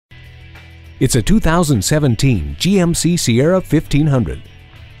It's a 2017 GMC Sierra 1500.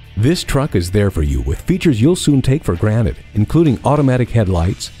 This truck is there for you with features you'll soon take for granted, including automatic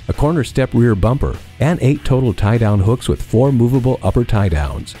headlights, a corner step rear bumper, and 8 total tie-down hooks with 4 movable upper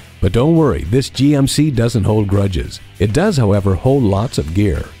tie-downs. But don't worry, this GMC doesn't hold grudges. It does, however, hold lots of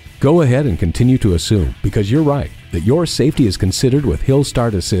gear. Go ahead and continue to assume, because you're right, that your safety is considered with Hill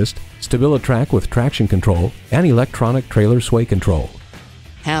Start Assist, StabiliTrak with traction control, and electronic trailer sway control.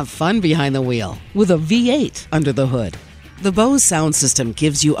 Have fun behind the wheel with a V8 under the hood. The Bose sound system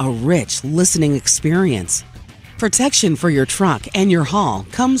gives you a rich listening experience. Protection for your truck and your haul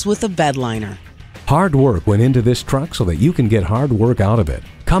comes with a bed liner. Hard work went into this truck so that you can get hard work out of it.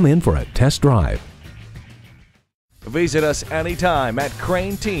 Come in for a test drive. Visit us anytime at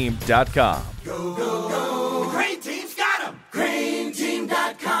crainteam.com. Go, go, go.